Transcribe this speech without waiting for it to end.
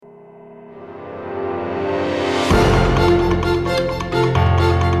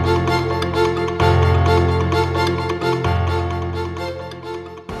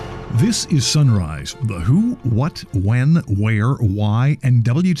This is Sunrise, the who, what, when, where, why, and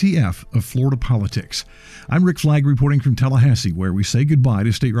WTF of Florida politics. I'm Rick Flagg reporting from Tallahassee, where we say goodbye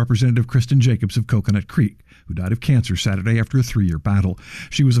to State Representative Kristen Jacobs of Coconut Creek, who died of cancer Saturday after a 3-year battle.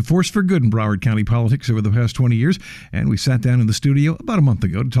 She was a force for good in Broward County politics over the past 20 years, and we sat down in the studio about a month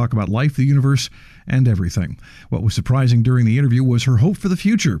ago to talk about life, the universe, and everything. What was surprising during the interview was her hope for the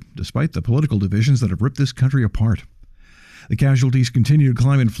future, despite the political divisions that have ripped this country apart. The casualties continue to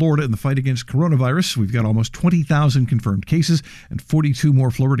climb in Florida in the fight against coronavirus. We've got almost 20,000 confirmed cases, and 42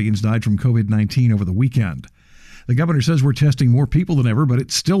 more Floridians died from COVID-19 over the weekend. The governor says we're testing more people than ever, but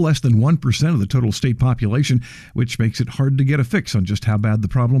it's still less than 1% of the total state population, which makes it hard to get a fix on just how bad the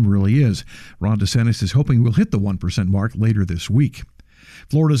problem really is. Ron DeSantis is hoping we'll hit the 1% mark later this week.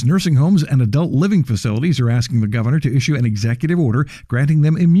 Florida's nursing homes and adult living facilities are asking the governor to issue an executive order granting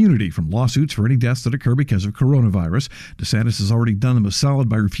them immunity from lawsuits for any deaths that occur because of coronavirus. DeSantis has already done them a solid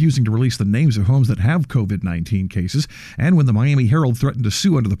by refusing to release the names of homes that have COVID-19 cases. And when the Miami Herald threatened to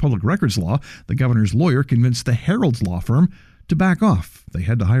sue under the public records law, the governor's lawyer convinced the Herald's law firm to back off. They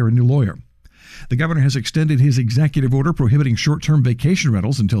had to hire a new lawyer. The governor has extended his executive order prohibiting short-term vacation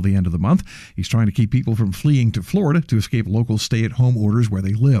rentals until the end of the month. He's trying to keep people from fleeing to Florida to escape local stay-at-home orders where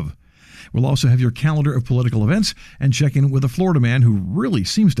they live. We'll also have your calendar of political events and check in with a Florida man who really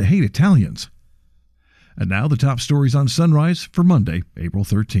seems to hate Italians. And now the top stories on Sunrise for Monday, April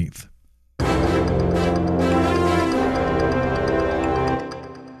 13th.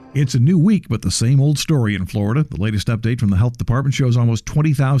 It's a new week, but the same old story in Florida. The latest update from the health department shows almost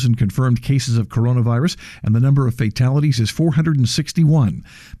 20,000 confirmed cases of coronavirus, and the number of fatalities is 461.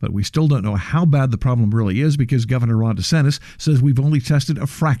 But we still don't know how bad the problem really is because Governor Ron DeSantis says we've only tested a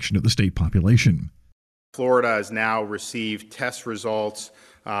fraction of the state population. Florida has now received test results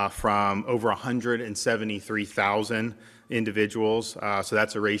from over 173,000 individuals. So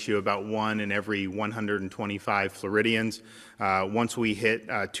that's a ratio of about 1 in every 125 Floridians. Once we hit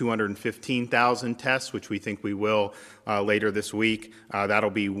 215,000 tests, which we think we will later this week, that'll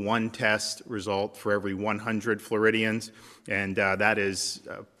be 1 test result for every 100 Floridians. And that is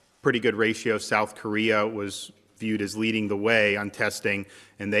a pretty good ratio. South Korea was viewed as leading the way on testing,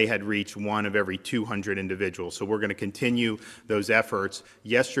 and they had reached 1 of every 200 individuals. So we're going to continue those efforts.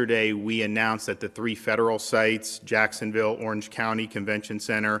 Yesterday, we announced that the 3 federal sites, Jacksonville, Orange County Convention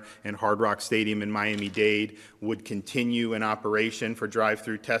Center, and Hard Rock Stadium in Miami-Dade, would continue in operation for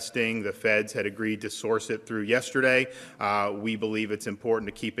drive-through testing. The feds had agreed to source it through yesterday. We believe it's important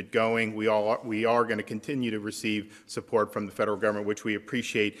to keep it going. We are going to continue to receive support from the federal government, which we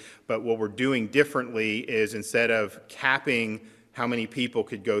appreciate. But what we're doing differently is instead of capping how many people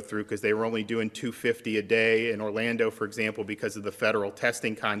could go through, because they were only doing 250 a day in Orlando, for example, because of the federal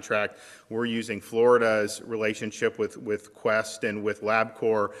testing contract. We're using Florida's relationship with Quest and with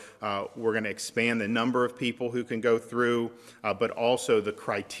LabCorp. We're going to expand the number of people who can go through, but also the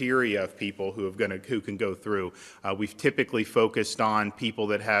criteria of people who can go through. We've typically focused on people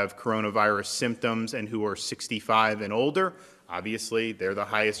that have coronavirus symptoms and who are 65 and older. Obviously, they're the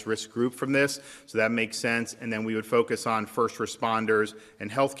highest risk group from this, so that makes sense. And then we would focus on first responders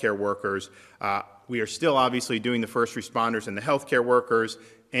and healthcare workers. We are still obviously doing the first responders and the healthcare workers,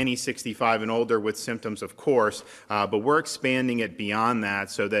 any 65 and older with symptoms, of course, but we're expanding it beyond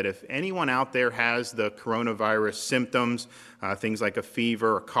that so that if anyone out there has the coronavirus symptoms, things like a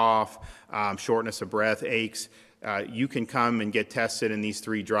fever, a cough, shortness of breath, aches, you can come and get tested in these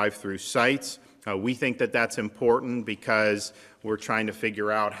 3 drive-through sites. We think that that's important because we're trying to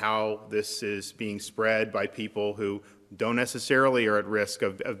figure out how this is being spread by people who don't necessarily are at risk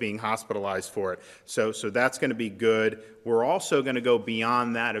of being hospitalized for it. So that's going to be good. We're also going to go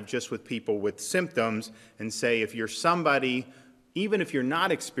beyond that of just with people with symptoms and say if you're somebody, even if you're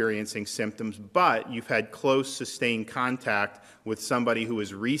not experiencing symptoms, but you've had close sustained contact with somebody who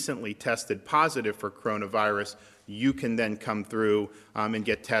was recently tested positive for coronavirus, you can then come through and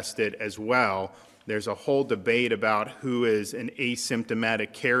get tested as well. There's a whole debate about who is an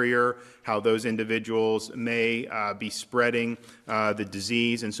asymptomatic carrier, how those individuals may be spreading the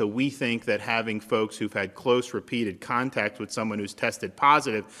disease. And so we think that having folks who've had close repeated contact with someone who's tested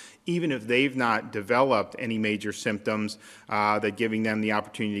positive, even if they've not developed any major symptoms, that giving them the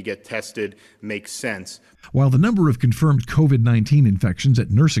opportunity to get tested makes sense. While the number of confirmed COVID-19 infections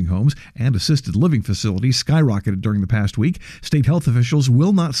at nursing homes and assisted living facilities skyrocketed during the past week, state health officials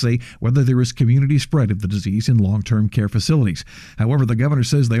will not say whether there is community spread of the disease in long-term care facilities. However, the governor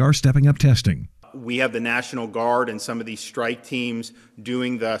says they are stepping up testing. We have the National Guard and some of these strike teams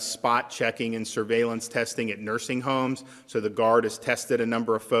doing the spot checking and surveillance testing at nursing homes. So the Guard has tested a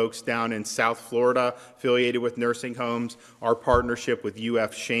number of folks down in South Florida affiliated with nursing homes. Our partnership with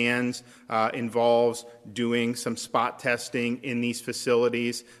UF Shands involves doing some spot testing in these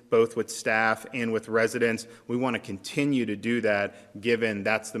facilities, both with staff and with residents. We want to continue to do that, given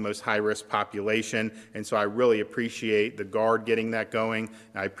that's the most high-risk population. And so I really appreciate the Guard getting that going.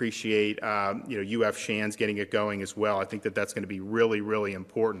 I appreciate UF Shands getting it going as well. I think that that's going to be really, really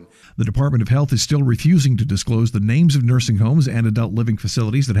important. The Department of Health is still refusing to disclose the names of nursing homes and adult living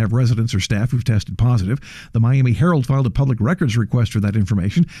facilities that have residents or staff who've tested positive. The Miami Herald filed a public records request for that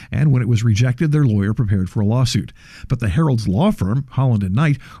information, and when it was rejected, their lawyer prepared for a lawsuit. But the Herald's law firm, Holland &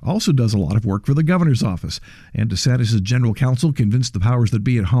 Knight, also does a lot of work for the governor's office, and DeSantis' general counsel convinced the powers that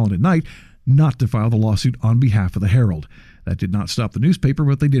be at Holland & Knight not to file the lawsuit on behalf of the Herald. That did not stop the newspaper,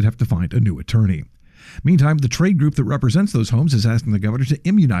 but they did have to find a new attorney. Meantime, the trade group that represents those homes is asking the governor to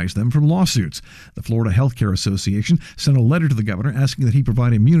immunize them from lawsuits. The Florida Healthcare Association sent a letter to the governor asking that he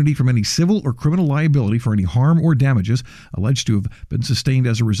provide immunity from any civil or criminal liability for any harm or damages alleged to have been sustained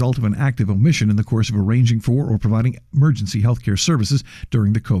as a result of an act of omission in the course of arranging for or providing emergency healthcare services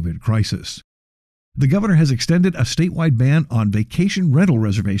during the COVID crisis. The governor has extended a statewide ban on vacation rental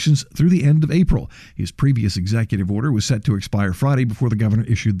reservations through the end of April. His previous executive order was set to expire Friday before the governor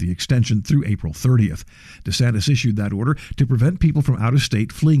issued the extension through April 30th. DeSantis issued that order to prevent people from out of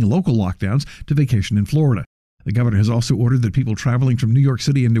state fleeing local lockdowns to vacation in Florida. The governor has also ordered that people traveling from New York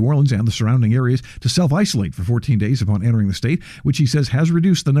City and New Orleans and the surrounding areas to self-isolate for 14 days upon entering the state, which he says has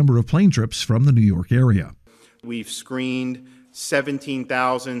reduced the number of plane trips from the New York area. We've screened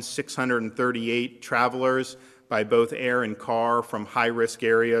 17,638 travelers by both air and car from high-risk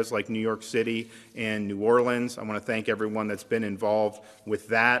areas like New York City and New Orleans. I want to thank everyone that's been involved with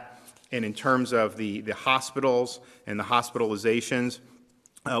that. And in terms of the hospitals and the hospitalizations,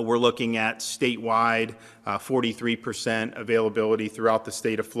 we're looking at statewide 43% availability throughout the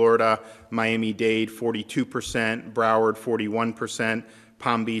state of Florida, Miami-Dade 42%, Broward 41%,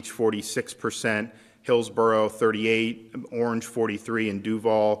 Palm Beach 46%, Hillsborough 38, Orange 43, and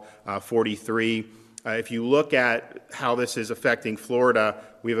Duval 43. If you look at how this is affecting Florida,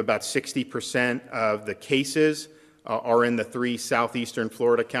 we have about 60% of the cases are in the three southeastern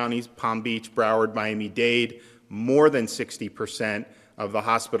Florida counties, Palm Beach, Broward, Miami-Dade. More than 60% of the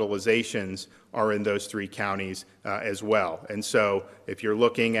hospitalizations are in those three counties as well. And so if you're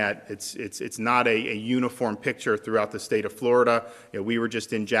looking at, it's not a uniform picture throughout the state of Florida. We were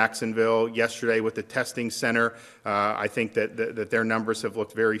just in Jacksonville yesterday with the testing center. I think that their numbers have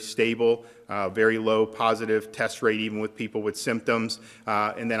looked very stable, very low positive test rate even with people with symptoms.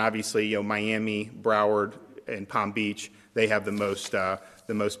 And then obviously, Miami, Broward, and Palm Beach, they have the most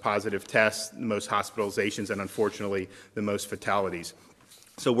positive tests, the most hospitalizations, and unfortunately the most fatalities.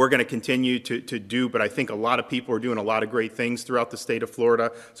 So we're going to continue to do, but I think a lot of people are doing a lot of great things throughout the state of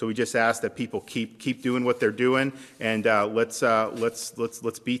Florida. So we just ask that people keep doing what they're doing, and let's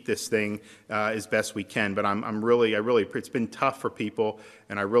beat this thing as best we can. But I really, it's been tough for people,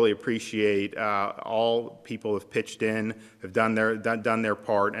 and I really appreciate all people have pitched in, have done their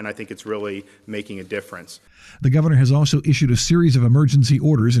part, and I think it's really making a difference. The governor has also issued a series of emergency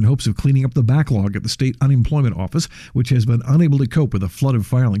orders in hopes of cleaning up the backlog at the state unemployment office, which has been unable to cope with a flood of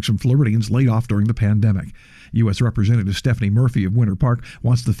filings from Floridians laid off during the pandemic. U.S. Representative Stephanie Murphy of Winter Park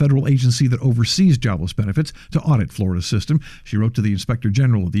wants the federal agency that oversees jobless benefits to audit Florida's system. She wrote to the Inspector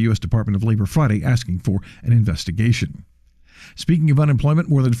General of the U.S. Department of Labor Friday asking for an investigation. Speaking of unemployment,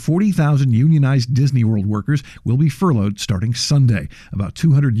 more than 40,000 unionized Disney World workers will be furloughed starting Sunday. About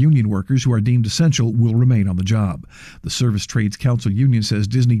 200 union workers who are deemed essential will remain on the job. The Service Trades Council union says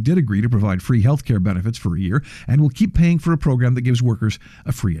Disney did agree to provide free health care benefits for a year and will keep paying for a program that gives workers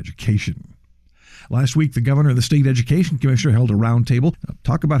a free education. Last week, the governor and the state education commissioner held a roundtable to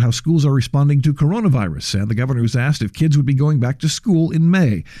talk about how schools are responding to coronavirus, and the governor was asked if kids would be going back to school in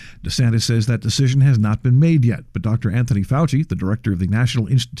May. DeSantis says that decision has not been made yet, but Dr. Anthony Fauci, the director of the National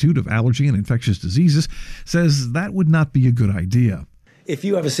Institute of Allergy and Infectious Diseases, says that would not be a good idea. If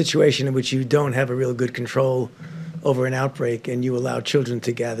you have a situation in which you don't have a real good control over an outbreak and you allow children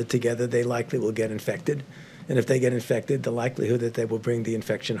to gather together, they likely will get infected. And if they get infected, the likelihood that they will bring the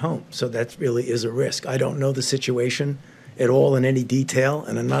infection home. So that really is a risk. I don't know the situation at all in any detail,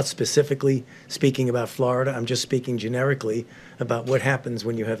 and I'm not specifically speaking about Florida. I'm just speaking generically about what happens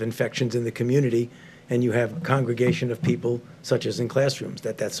when you have infections in the community and you have a congregation of people, such as in classrooms,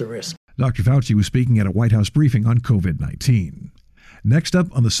 that's a risk. Dr. Fauci was speaking at a White House briefing on COVID-19. Next up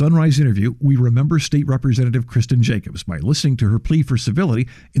on the Sunrise interview, we remember State Representative Kristen Jacobs by listening to her plea for civility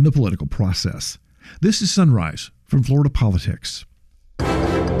in the political process. This is Sunrise from Florida Politics.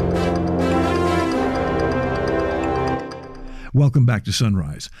 Welcome back to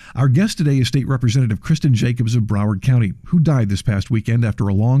Sunrise. Our guest today is State Representative Kristen Jacobs of Broward County, who died this past weekend after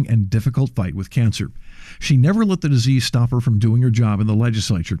a long and difficult fight with cancer. She never let the disease stop her from doing her job in the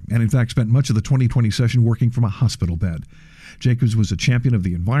legislature, and in fact spent much of the 2020 session working from a hospital bed. Jacobs was a champion of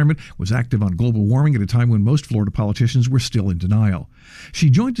the environment, was active on global warming at a time when most Florida politicians were still in denial. She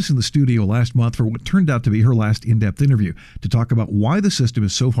joined us in the studio last month for what turned out to be her last in-depth interview to talk about why the system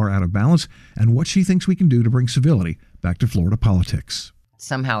is so far out of balance and what she thinks we can do to bring civility back to Florida politics.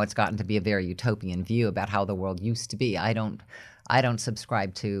 Somehow it's gotten to be a very utopian view about how the world used to be. I don't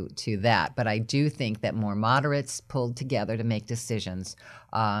subscribe to that, but I do think that more moderates pulled together to make decisions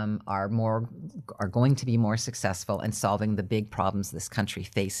are going to be more successful in solving the big problems this country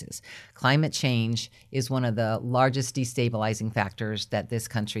faces. Climate change is one of the largest destabilizing factors that this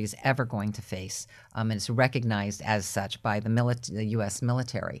country is ever going to face, and it's recognized as such by the U.S.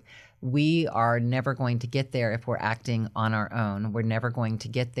 military. We are never going to get there if we're acting on our own. We're never going to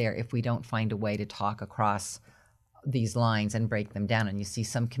get there if we don't find a way to talk across these lines and break them down. And you see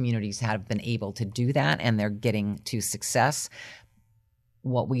some communities have been able to do that, and they're getting to success.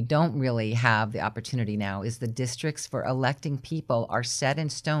 What we don't really have the opportunity now is the districts for electing people are set in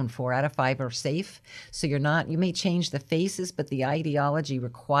stone. 4 out of 5 are safe. So you may change the faces, but the ideology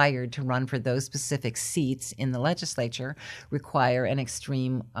required to run for those specific seats in the legislature require an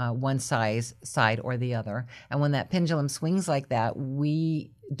extreme one side or the other. And when that pendulum swings like that, we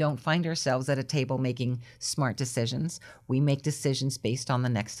don't find ourselves at a table making smart decisions. We make decisions based on the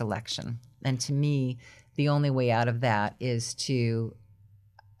next election. And to me, the only way out of that is to,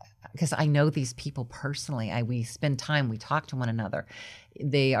 because I know these people personally, we spend time, we talk to one another.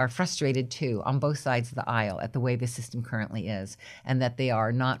 They are frustrated too on both sides of the aisle at the way the system currently is, and that they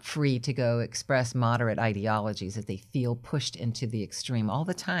are not free to go express moderate ideologies, that they feel pushed into the extreme all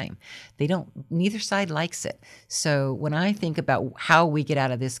the time. Neither side likes it. So when I think about how we get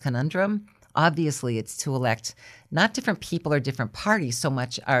out of this conundrum, obviously it's to elect not different people or different parties so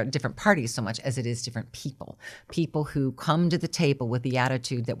much as it is different people who come to the table with the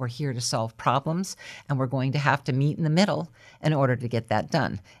attitude that we're here to solve problems, and we're going to have to meet in the middle in order to get that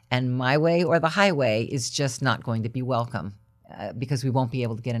done. And my way or the highway is just not going to be welcome. Because we won't be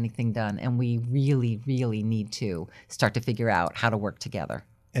able to get anything done. And we really, really need to start to figure out how to work together.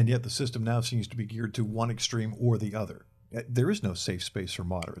 And yet the system now seems to be geared to one extreme or the other. There is no safe space for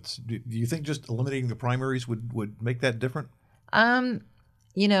moderates. Do you think just eliminating the primaries would make that different? I've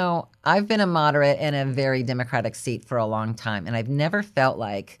been a moderate in a very Democratic seat for a long time, and I've never felt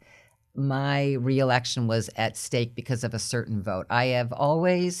like my reelection was at stake because of a certain vote. I have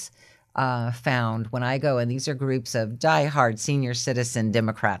always found when I go, and these are groups of diehard senior citizen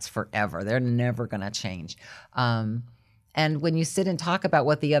Democrats forever. They're never going to change. And when you sit and talk about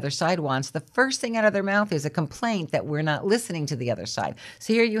what the other side wants, the first thing out of their mouth is a complaint that we're not listening to the other side.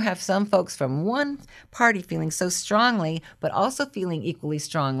 So here you have some folks from one party feeling so strongly, but also feeling equally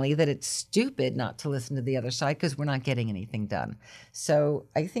strongly that it's stupid not to listen to the other side because we're not getting anything done. So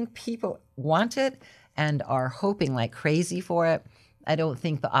I think people want it and are hoping like crazy for it. I don't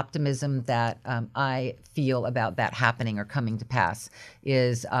think the optimism that I feel about that happening or coming to pass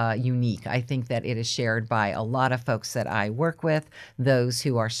is unique. I think that it is shared by a lot of folks that I work with, those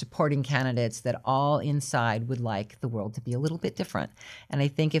who are supporting candidates that all inside would like the world to be a little bit different. And I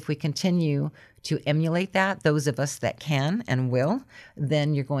think if we continue to emulate that, those of us that can and will,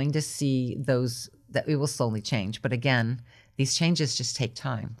 then you're going to see that it will slowly change. But again, these changes just take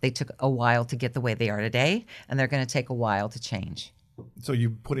time. They took a while to get the way they are today, and they're going to take a while to change. So you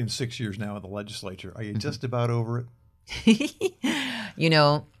put in 6 years now in the legislature. Are you just about over it?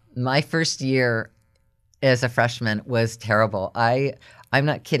 My first year as a freshman was terrible. I'm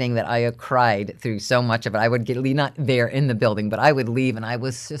not kidding that I cried through so much of it. I would get not there in the building, but I would leave, and I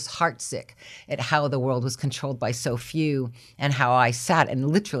was just heartsick at how the world was controlled by so few, and how I sat and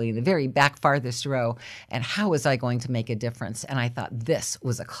literally in the very back farthest row, and how was I going to make a difference? And I thought this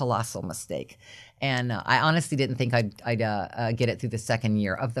was a colossal mistake. And I honestly didn't think I'd get it through the second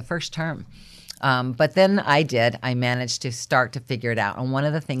year of the first term. But then I did. I managed to start to figure it out. And one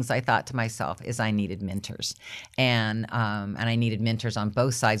of the things I thought to myself is I needed mentors. And I needed mentors on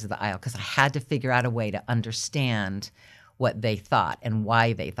both sides of the aisle because I had to figure out a way to understand what they thought and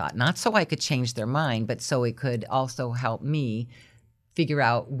why they thought. Not so I could change their mind, but so it could also help me figure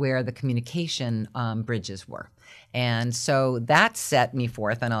out where the communication bridges were. And so that set me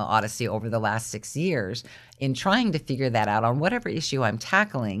forth on an odyssey over the last 6 years in trying to figure that out on whatever issue I'm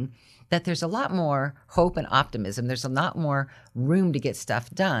tackling, that there's a lot more hope and optimism. There's a lot more room to get stuff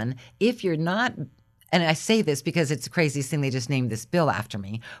done if you're not and I say this because it's the craziest thing, they just named this bill after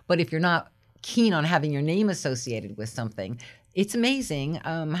me. But if you're not keen on having your name associated with something, it's amazing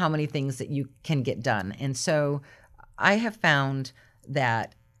how many things that you can get done. And so I have found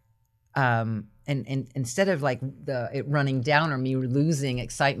that and instead of like it running down or me losing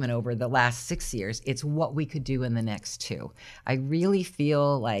excitement over the last 6 years, it's what we could do in the next 2. I really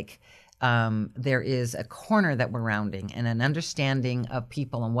feel like there is a corner that we're rounding, and an understanding of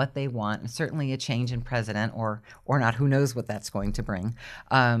people and what they want, and certainly a change in president or not, who knows what that's going to bring,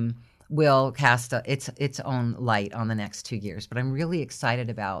 will cast its own light on the next 2 years. But I'm really excited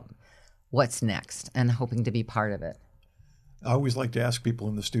about what's next and hoping to be part of it. I always like to ask people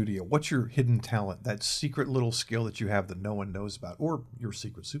in the studio, what's your hidden talent, that secret little skill that you have that no one knows about, or your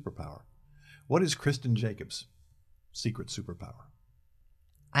secret superpower? What is Kristen Jacobs' secret superpower?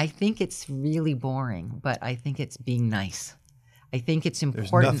 I think it's really boring, but I think it's being nice. I think it's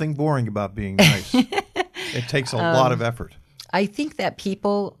important. There's nothing boring about being nice. It takes a lot of effort. I think that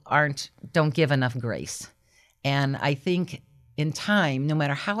people don't give enough grace. And I think in time, no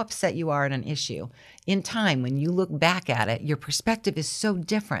matter how upset you are at an issue, in time, when you look back at it, your perspective is so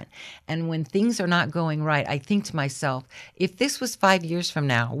different. And when things are not going right, I think to myself, if this was 5 years from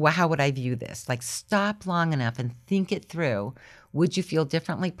now, how would I view this? Like, stop long enough and think it through. Would you feel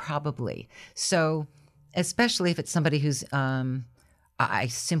differently? Probably. So, especially if it's somebody who's, I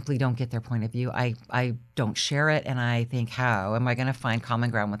simply don't get their point of view. I don't share it, and I think, how am I going to find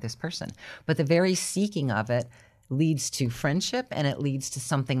common ground with this person? But the very seeking of it leads to friendship, and it leads to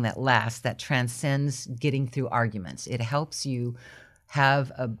something that lasts, that transcends getting through arguments. It helps you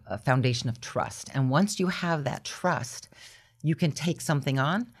have a foundation of trust. And once you have that trust, you can take something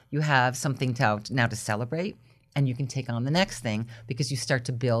on. You have something now to celebrate, and you can take on the next thing because you start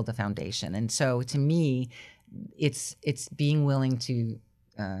to build a foundation. And so to me, it's being willing to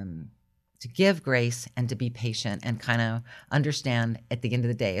give grace and to be patient and kind of understand at the end of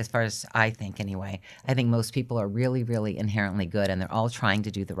the day, as far as I think anyway, I think most people are really, really inherently good, and they're all trying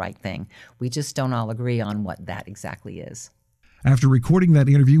to do the right thing. We just don't all agree on what that exactly is. After recording that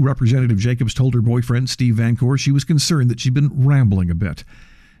interview, Representative Jacobs told her boyfriend, Steve Vancour, she was concerned that she'd been rambling a bit.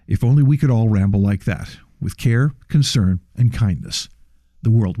 If only we could all ramble like that, with care, concern, and kindness,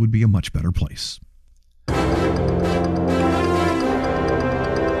 the world would be a much better place.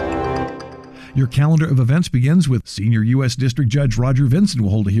 Your calendar of events begins with Senior U.S. District Judge Roger Vinson will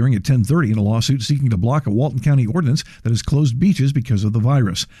hold a hearing at 10:30 in a lawsuit seeking to block a Walton County ordinance that has closed beaches because of the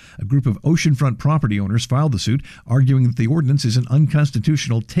virus. A group of oceanfront property owners filed the suit, arguing that the ordinance is an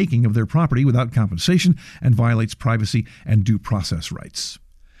unconstitutional taking of their property without compensation and violates privacy and due process rights.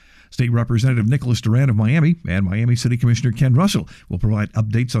 State Representative Nicholas Duran of Miami and Miami City Commissioner Ken Russell will provide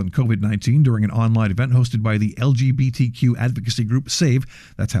updates on COVID-19 during an online event hosted by the LGBTQ advocacy group SAVE.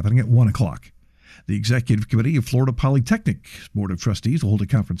 That's happening at 1 o'clock. The Executive Committee of Florida Polytechnic Board of Trustees will hold a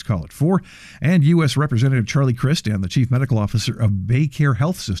conference call at 4, and U.S. Representative Charlie Crist and the Chief Medical Officer of Baycare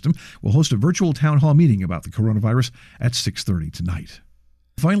Health System will host a virtual town hall meeting about the coronavirus at 6:30 tonight.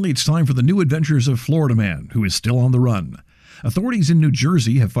 Finally, it's time for the new adventures of Florida Man, who is still on the run. Authorities in New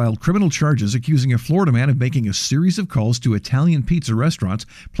Jersey have filed criminal charges accusing a Florida man of making a series of calls to Italian pizza restaurants,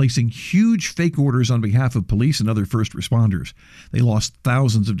 placing huge fake orders on behalf of police and other first responders. They lost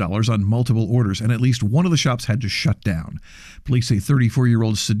thousands of dollars on multiple orders, and at least one of the shops had to shut down. Police say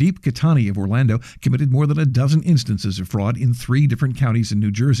 34-year-old Sudeep Katani of Orlando committed more than a dozen instances of fraud in 3 different counties in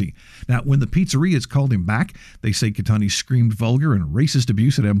New Jersey. Now, when the pizzerias called him back, they say Katani screamed vulgar and racist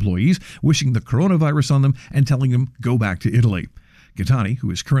abuse at employees, wishing the coronavirus on them and telling them go back to Italy. Katani,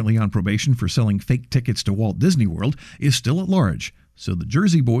 who is currently on probation for selling fake tickets to Walt Disney World, is still at large, so the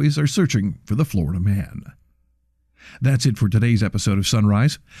Jersey boys are searching for the Florida man. That's it for today's episode of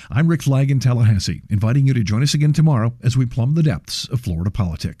Sunrise. I'm Rick Flagg in Tallahassee, inviting you to join us again tomorrow as we plumb the depths of Florida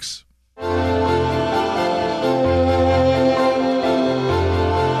politics.